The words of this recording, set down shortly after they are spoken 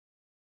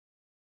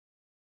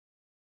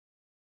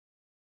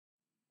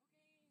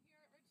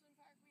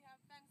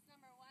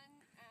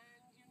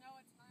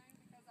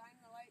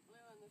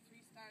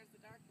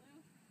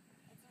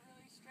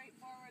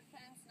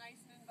fence, nice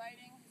and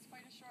inviting. It's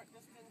quite a short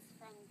distance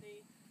from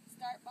the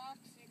start box.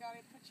 You got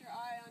to put your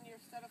eye on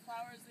your set of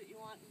flowers that you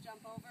want to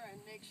jump over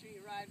and make sure you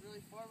ride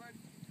really forward.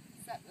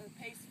 Set the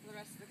pace for the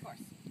rest of the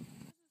course. This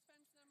is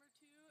fence number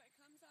 2. It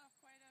comes off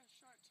quite a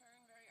short turn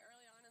very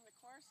early on in the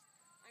course.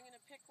 I'm going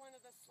to pick one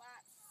of the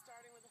slats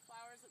starting with the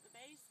flowers at the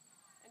base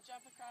and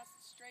jump across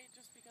it straight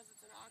just because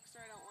it's an oxer.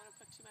 I don't want to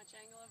put too much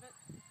angle of it.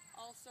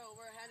 Also,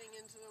 we're heading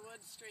into the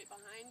woods straight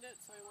behind it,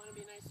 so I want to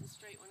be nice and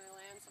straight when I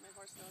land so my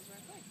horse knows where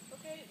I'm going.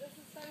 Okay, this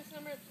is fence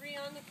number 3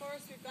 on the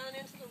course. We've gone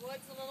into the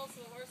woods a little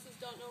so the horses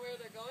don't know where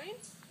they're going.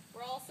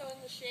 We're also in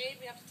the shade.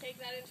 We have to take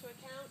that into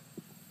account.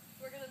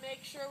 We're going to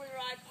make sure we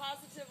ride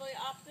positively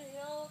up the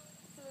hill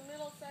to the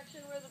middle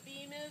section where the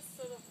beam is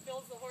so that it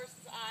fills the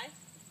horse's eye.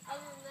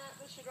 Other than that,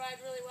 this should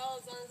ride really well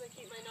as long as I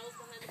keep my nose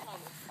behind the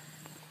pommel.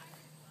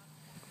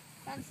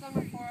 Fence number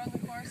 4 on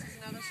the course is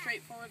another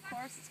straightforward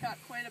course. It's got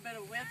quite a bit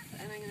of width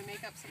and I'm going to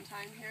make up some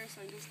time here,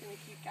 so I'm just going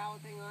to keep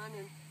galloping on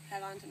and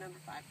head on to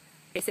number 5.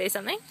 Okay, say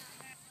something.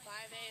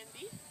 5A and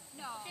B?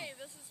 No. Okay,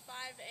 this is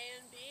 5A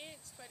and B.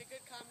 It's quite a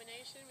good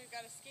combination. We've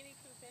got a skinny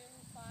coupe in,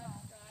 5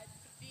 strides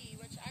to B,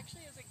 which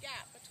actually is a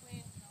gap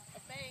between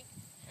a bank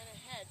and a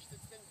hedge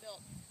that's been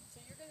built.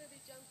 So you're going to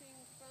be jumping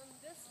from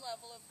this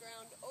level of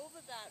ground over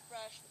that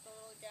brush with a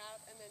little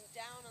gap and then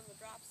down on the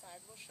drop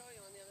side. We'll show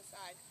you on the other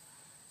side.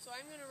 So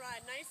I'm going to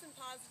ride nice and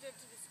positive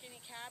to the skinny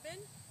cabin,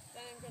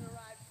 then I'm going to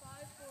ride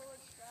 5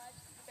 forward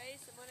strides to the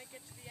base, and when I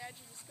get to the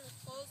edge I'm just going to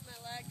close my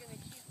leg, going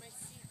to keep my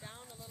seat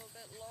down a little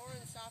bit lower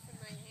and soften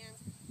my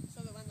hands so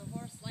that when the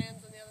horse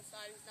lands on the other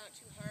side he's not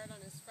too hard on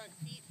his front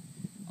feet.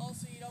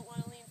 Also, you don't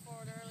want to lean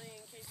forward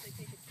early in case they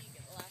take a peek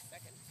at the last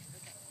second.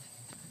 Okay.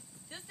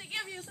 Just to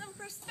give you some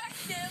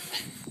perspective.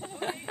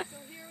 Okay,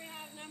 so here we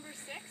have number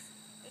 6.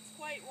 It's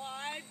quite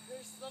wide.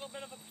 There's a little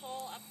bit of a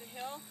pull up the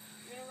hill.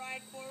 I'm going to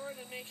ride forward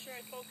and make sure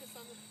I focus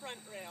on the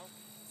front rail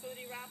so that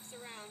he wraps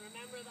around.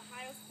 Remember, the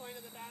highest point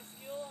of the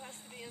bascule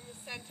has to be in the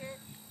center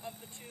of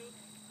the 2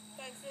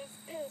 fences,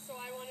 so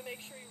I want to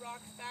make sure he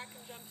rocks back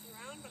and jumps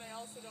around, but I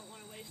also don't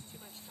want to waste too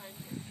much time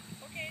here.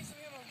 Okay, so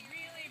we have a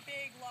really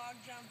big log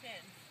jump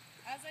in.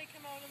 As I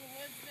come out of the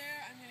woods there,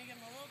 I'm going to give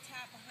him a little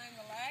tap behind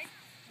the leg,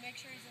 make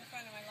sure he's in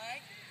front of my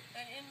leg.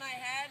 Then in my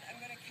head, I'm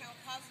going to count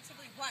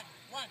positively 1,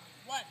 1, 1,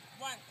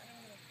 1, and I'm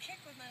going to kick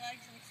with my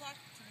legs and cluck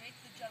to make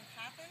the jump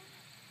happen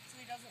so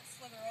he doesn't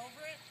slither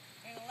over it.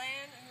 I'm going to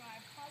land and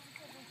ride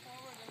positively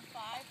forward in 5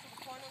 to the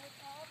corn on the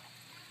top,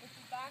 which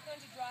is back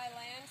onto dry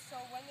land, so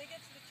when they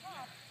get to the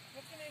top,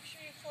 you have to make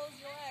sure you close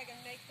your leg and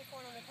make the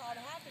corn on the cob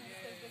happen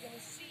because they're going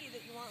to see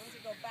that you want them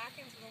to go back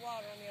into the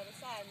water on the other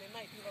side and they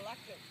might be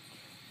reluctant.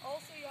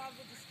 Also, you have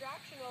the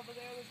distraction over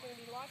there. There's going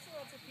to be lots and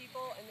lots of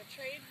people and the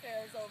trade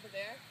fairs over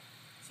there.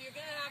 So you're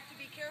going to have to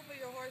be careful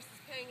your horse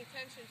is paying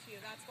attention to you.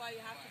 That's why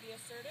you have to be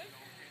assertive.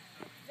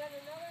 Then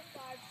another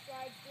 5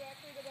 strides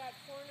directly to that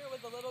corner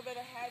with a little bit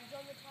of hedge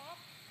on the top.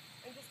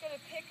 I'm just going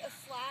to pick a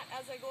slat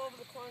as I go over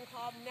the corn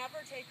cob,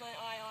 never take my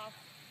eye off.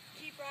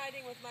 Keep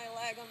riding with my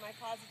leg on my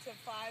positive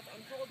 5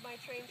 and hold my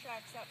train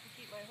tracks up to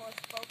keep my horse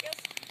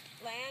focused,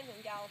 land and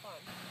gallop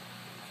on.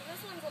 So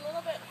this one's a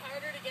little bit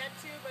harder to get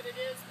to, but it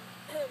is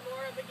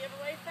more of a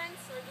giveaway fence,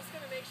 so I'm just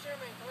going to make sure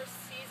my horse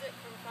sees it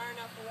from far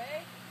enough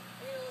away.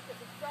 I'm going to look at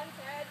the front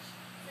edge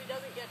so he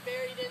doesn't get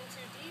buried in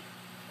too deep.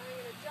 I'm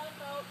going to jump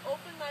out,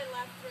 open my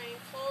left rein,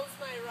 close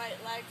my right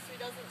leg so he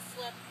doesn't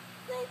slip,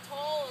 grow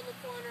tall on the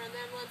corner, and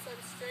then once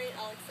I'm straight,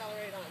 I'll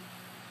accelerate on.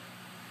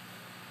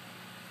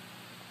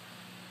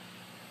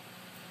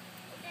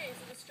 Okay,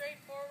 so the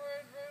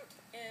straightforward route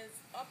is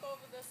up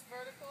over this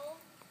vertical,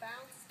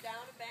 bounce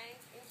down a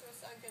bank into a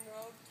sunken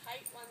road,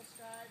 tight 1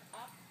 stride,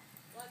 up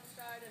 1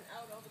 stride, and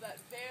out over that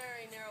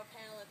very narrow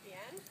panel at the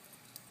end.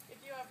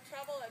 If you have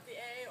trouble at the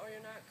A or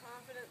you're not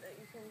confident that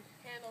you can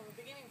handle the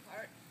beginning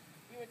part,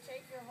 you would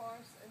take your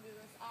horse and do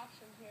this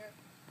option here,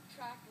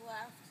 track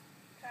left,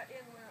 cut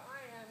in where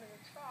I am in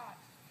a trot,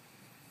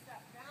 step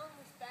down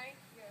this bank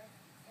here,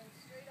 and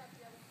straight up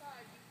the other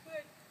side. You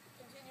could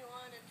continue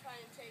on and try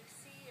and take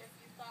C if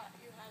you thought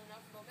you had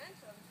enough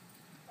momentum,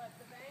 but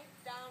the bank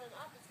down and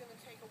up is going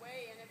to take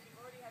away, and if you've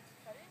already had to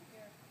cut in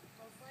here,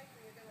 most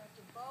likely you're going to have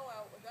to bow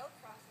out without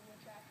crossing the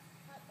tracks,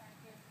 cut back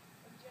in,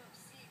 and jump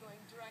C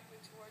going directly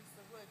towards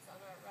the woods on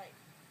our right.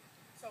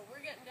 So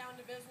we're getting down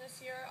to business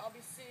here. I'll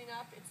be sitting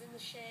up, it's in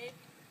the shade.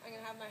 I'm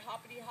going to have my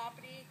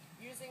hoppity-hoppity,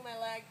 using my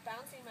leg,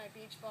 bouncing my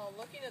beach ball,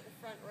 looking at the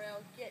front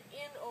rail, get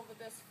in over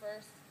this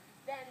first,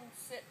 then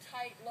sit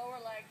tight, lower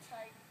leg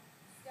tight,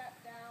 step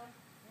down,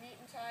 neat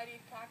and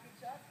tidy,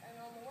 package up, and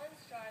on the 1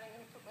 stride I'm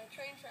going to put my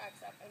train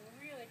tracks up and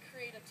really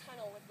create a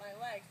tunnel with my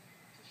legs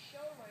to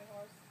show my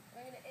horse.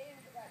 I'm going to aim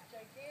for that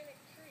gigantic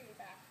tree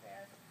back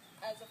there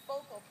as a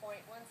focal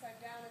point once I'm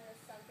down in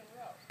this sunken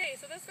road. Okay,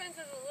 so this fence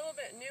is a little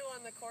bit new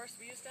on the course.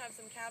 We used to have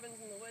some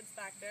cabins in the woods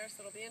back there,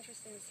 so it'll be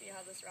interesting to see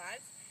how this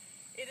rides.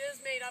 It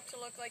is made up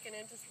to look like an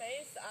into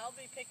space. I'll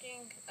be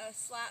picking a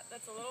slat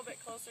that's a little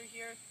bit closer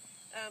here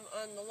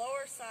on the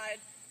lower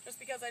side, just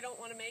because I don't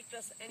want to make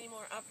this any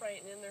more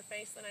upright and in their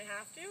face than I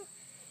have to.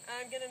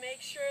 I'm going to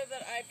make sure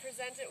that I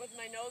present it with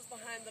my nose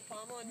behind the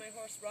pommel and my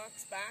horse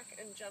rocks back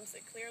and jumps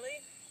it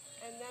clearly.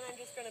 And then I'm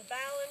just going to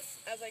balance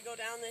as I go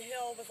down the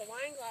hill with a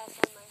wine glass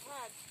on my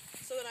head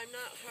so that I'm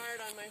not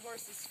hard on my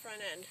horse's front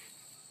end.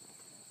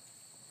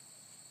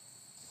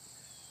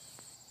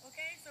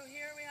 Okay, so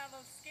here we have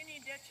a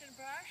skinny ditch and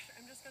brush.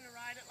 I'm just going to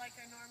ride it like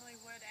I normally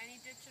would any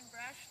ditch and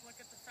brush.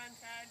 Look at the front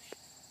edge,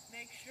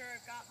 make sure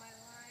I've got my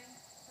line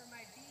for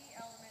my B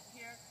element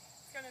here.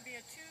 It's going to be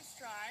a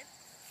 2-stride.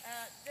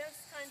 This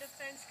kind of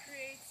fence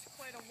creates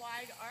quite a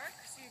wide arc,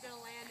 so you're going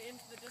to land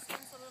into the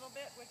distance a little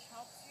bit, which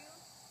helps you.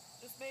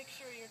 Just make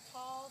sure you're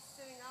tall,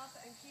 sitting up,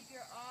 and keep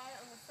your eye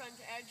on the front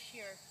edge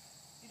here.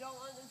 You don't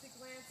want them to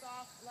glance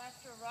off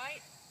left or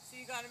right, so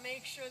you got to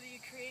make sure that you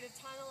create a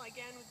tunnel,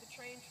 again with the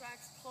train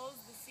tracks, close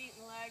the seat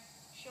and leg,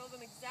 show them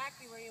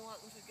exactly where you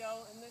want them to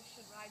go, and this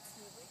should ride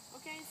smoothly.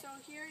 Okay, so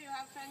here you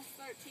have fence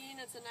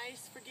 13. It's a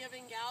nice,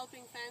 forgiving,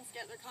 galloping fence.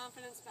 Get their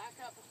confidence back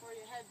up before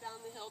you head down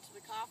the hill to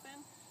the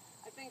coffin.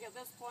 I think at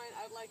this point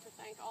I'd like to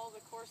thank all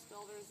the course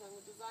builders and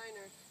the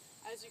designer.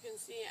 As you can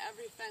see,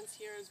 every fence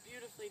here is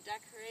beautifully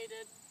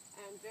decorated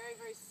and very,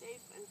 very safe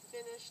and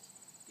finished.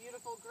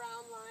 Beautiful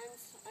ground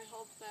lines. I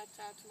hope that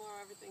tomorrow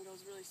everything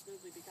goes really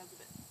smoothly because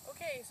of it.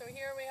 Okay, so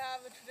here we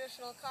have the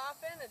traditional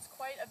coffin. It's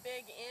quite a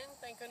big inn.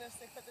 Thank goodness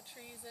they put the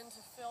trees in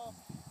to fill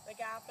the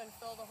gap and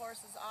fill the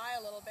horse's eye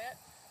a little bit.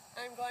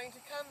 I'm going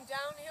to come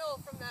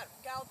downhill from that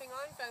galloping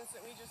on fence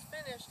that we just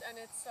finished, and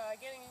it's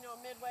getting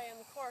midway in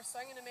the course, so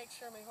I'm going to make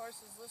sure my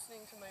horse is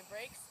listening to my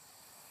brakes.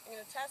 I'm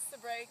going to test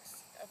the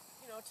brakes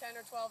 10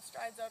 or 12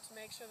 strides out to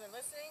make sure they're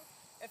listening.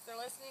 If they're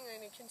listening, I'm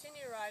going to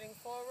continue riding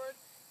forward,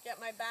 get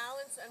my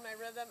balance and my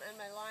rhythm and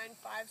my line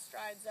 5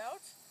 strides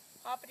out.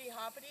 Hoppity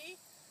hoppity,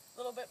 a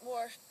little bit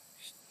more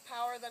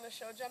power than a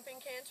show jumping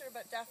canter,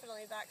 but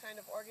definitely that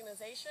kind of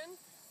organization.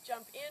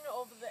 Jump in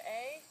over the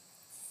A,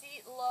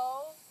 seat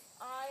low,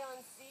 eye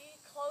on C,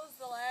 close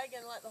the leg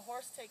and let the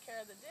horse take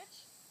care of the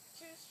ditch.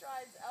 2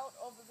 strides out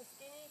over the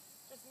skinny,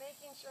 just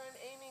making sure I'm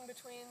aiming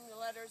between the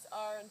letters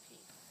R and P.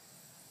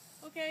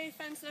 Okay,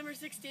 fence number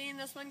 16,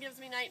 this one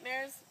gives me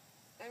nightmares.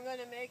 I'm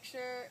going to make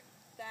sure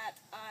that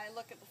I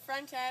look at the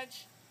front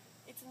edge.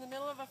 It's in the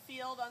middle of a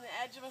field on the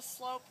edge of a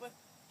slope with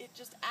it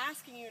just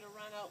asking you to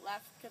run out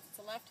left because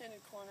it's a left-handed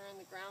corner and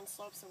the ground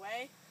slopes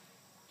away.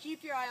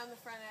 Keep your eye on the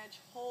front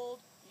edge, hold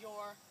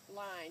your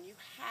line. You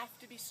have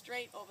to be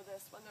straight over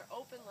this. When they're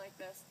open like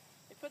this,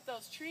 they put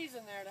those trees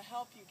in there to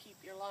help you keep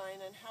your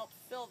line and help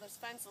fill this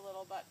fence a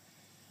little, but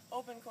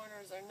open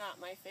corners are not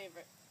my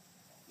favorite.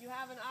 You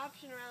have an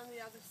option around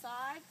the other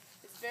side.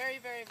 It's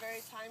very, very,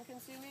 very time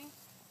consuming,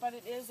 but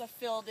it is a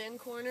filled in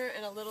corner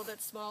and a little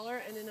bit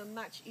smaller and in a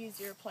much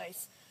easier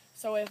place.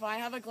 So if I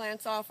have a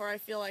glance off or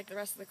I feel like the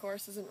rest of the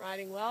course isn't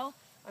riding well,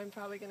 I'm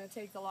probably going to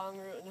take the long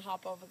route and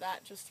hop over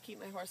that just to keep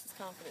my horses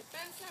confident.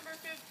 Fence number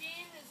 15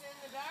 is in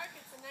the dark.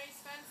 It's a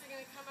nice fence. I'm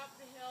going to come up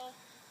the hill,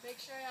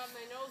 make sure I have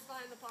my nose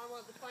behind the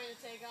pommel at the point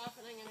of takeoff,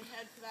 and I'm going to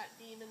head for that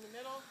beam in the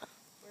middle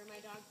where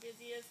my dog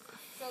Busy is,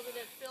 so that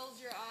it fills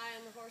your eye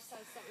and the horse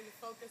has something to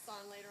focus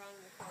on later on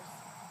in the course.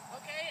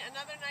 Okay,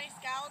 another nice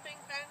galloping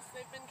fence.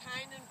 They've been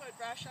kind and put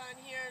brush on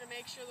here to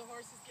make sure the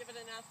horses give it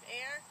enough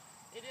air.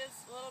 It is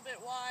a little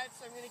bit wide,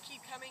 so I'm going to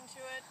keep coming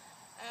to it.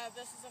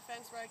 This is a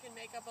fence where I can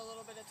make up a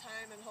little bit of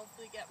time and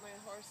hopefully get my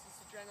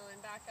horse's adrenaline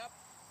back up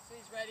so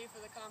he's ready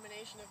for the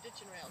combination of ditch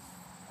and rails.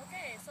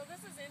 Okay, so this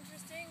is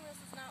interesting.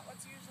 This is not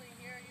what's usually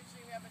here.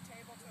 Usually we have a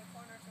table to a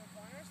corner,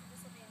 so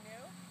this will be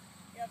new.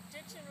 You have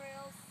ditch and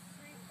rails,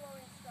 3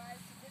 flowing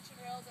strides to ditch and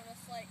rails on a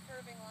slight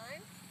curving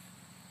line.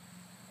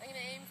 I'm going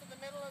to aim for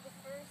the middle of the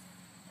first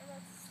and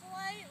then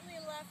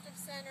slightly left of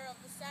center of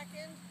the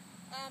second.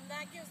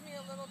 That gives me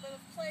a little bit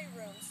of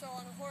playroom. So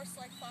on a horse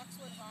like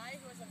Foxwood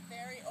High, who has a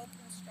very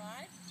open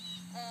stride,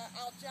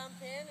 I'll jump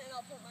in and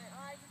I'll put my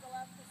eye to the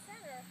left of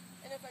center,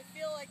 and if I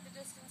feel like the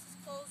distance is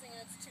closing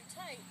and it's too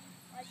tight,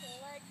 I can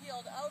leg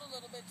yield out a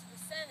little bit to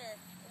the center,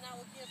 and that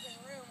will give him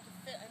room to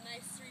fit a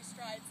nice 3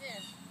 strides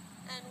in.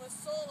 And with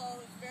Solo,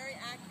 it's very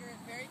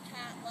accurate, very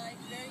cat-like,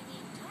 very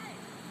neat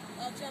tight.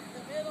 I'll jump in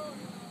the middle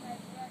and I'll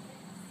head directly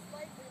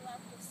slightly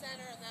left of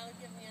center, and that'll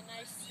give me a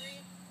nice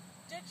 3.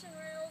 Ditch and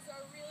rails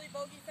are really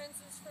bogey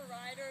fences for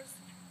riders.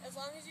 As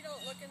long as you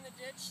don't look in the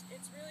ditch,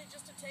 it's really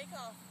just a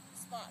takeoff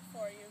spot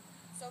for you.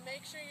 So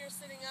make sure you're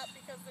sitting up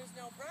because there's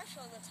no brush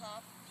on the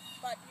top,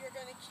 but you're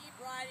going to keep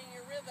riding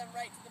your rhythm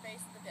right to the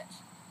base of the ditch.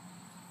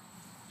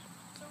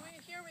 So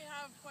here we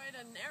have quite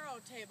a narrow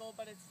table,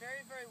 but it's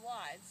very, very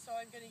wide. So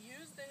I'm going to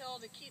use the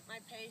hill to keep my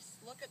pace,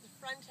 look at the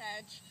front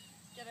edge,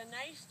 get a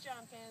nice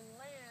jump in,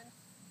 land,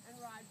 and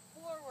ride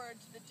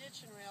forward to the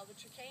ditch and rail, the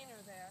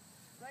chicaner there,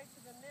 right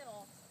to the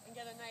middle, and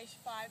get a nice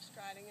 5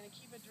 stride. I'm going to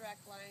keep a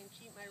direct line,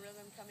 keep my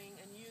rhythm coming,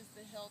 and use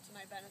the hill to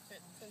my benefit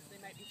since they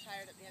might be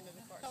tired at the end of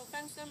the course. So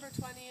fence number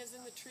 20 is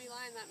in the tree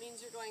line. That means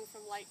you're going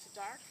from light to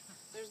dark.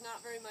 There's not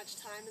very much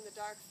time in the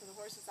dark for the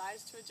horse's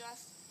eyes to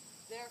adjust.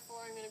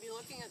 Therefore, I'm going to be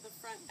looking at the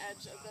front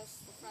edge of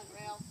this, the front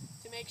rail,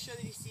 to make sure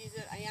that he sees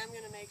it. I am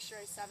going to make sure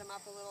I set him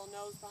up a little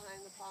nose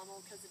behind the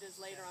pommel because it is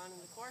later on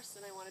in the course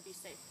and I want to be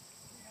safe.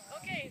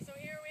 Okay, so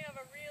here we have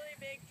a really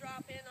big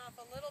drop in off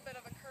a little bit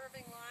of a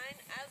curving line.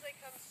 As I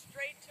come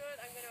straight to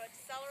it, I'm going to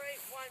accelerate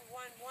 1,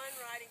 1,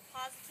 1, riding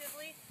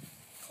positively.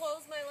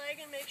 Close my leg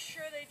and make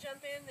sure they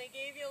jump in. They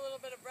gave you a little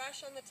bit of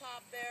brush on the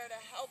top there to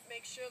help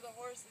make sure the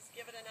horse is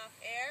given enough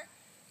air.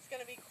 It's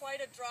going to be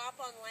quite a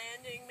drop on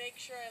landing. Make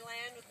sure I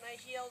land with my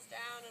heels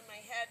down and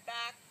my head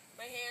back,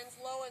 my hands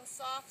low and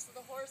soft so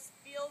the horse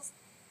feels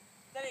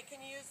that it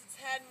can use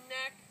its head and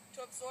neck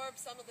to absorb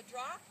some of the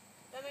drop.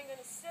 Then I'm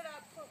going to sit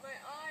up, put my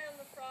eye on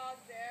the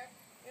frog there.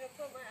 I'm going to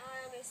put my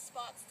eye on his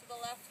spots to the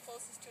left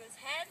closest to his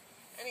head,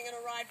 and I'm going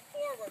to ride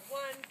forward.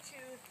 1, 2,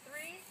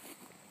 3.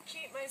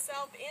 Keep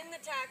myself in the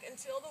tack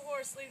until the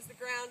horse leaves the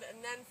ground, and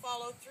then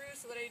follow through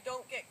so that I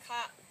don't get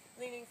caught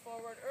leaning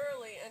forward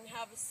early and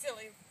have a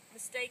silly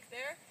mistake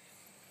there.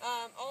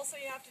 Also,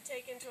 you have to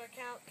take into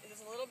account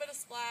there's a little bit of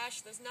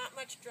splash. There's not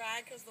much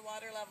drag because the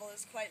water level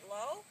is quite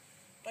low,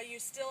 but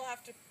you still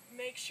have to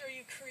make sure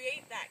you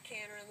create that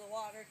canter in the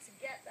water to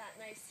get that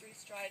nice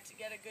 3-stride, to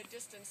get a good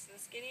distance to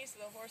the skinny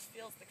so the horse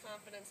feels the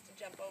confidence to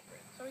jump over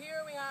it. So here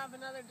we have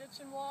another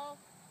ditch and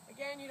wall.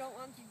 Again, you don't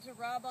want them to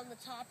rub on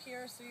the top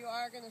here, so you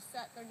are going to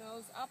set their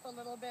nose up a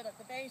little bit at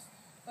the base,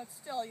 but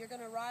still you're going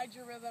to ride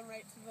your rhythm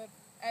right to the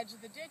edge of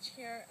the ditch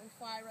here and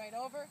fly right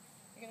over.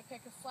 You're going to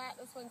pick a flat.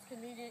 This one's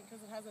convenient because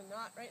it has a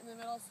knot right in the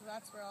middle, so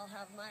that's where I'll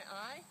have my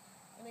eye.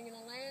 And I'm going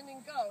to land and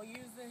go.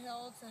 Use the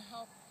hill to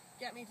help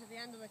get me to the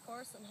end of the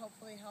course and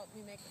hopefully help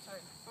me make the time.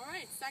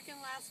 Alright, second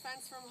last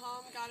fence from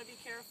home. Got to be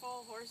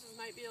careful. Horses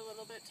might be a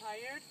little bit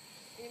tired.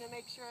 I'm going to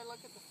make sure I look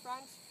at the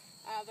front.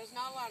 There's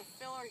not a lot of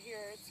filler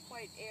here. It's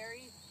quite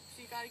airy, so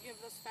you got to give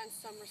this fence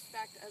some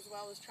respect as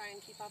well as try and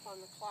keep up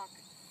on the clock.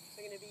 So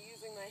I'm going to be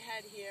using my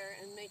head here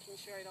and making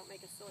sure I don't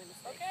make a silly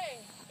mistake.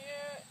 Okay,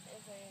 here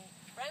is a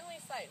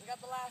friendly sight. We got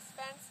the last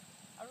fence.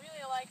 I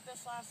really like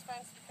this last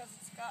fence because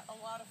it's got a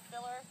lot of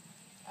filler.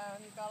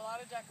 You've got a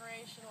lot of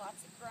decoration, lots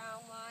of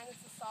ground line.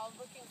 It's a solid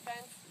looking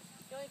fence.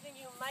 The only thing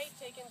you might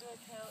take into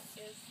account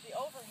is the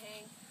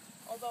overhang.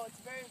 Although it's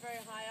very, very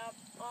high up,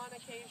 on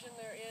occasion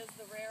there is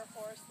the rare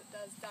horse that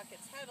does duck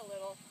its head a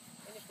little,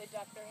 and if they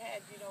duck their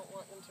head, you don't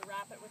want them to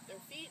wrap it with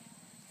their feet.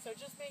 So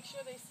just make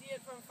sure they see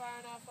it from far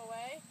enough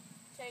away,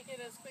 take it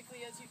as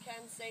quickly as you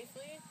can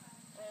safely,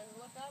 and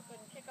look up and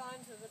kick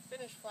on to the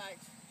finish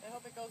flags. I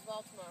hope it goes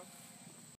well tomorrow.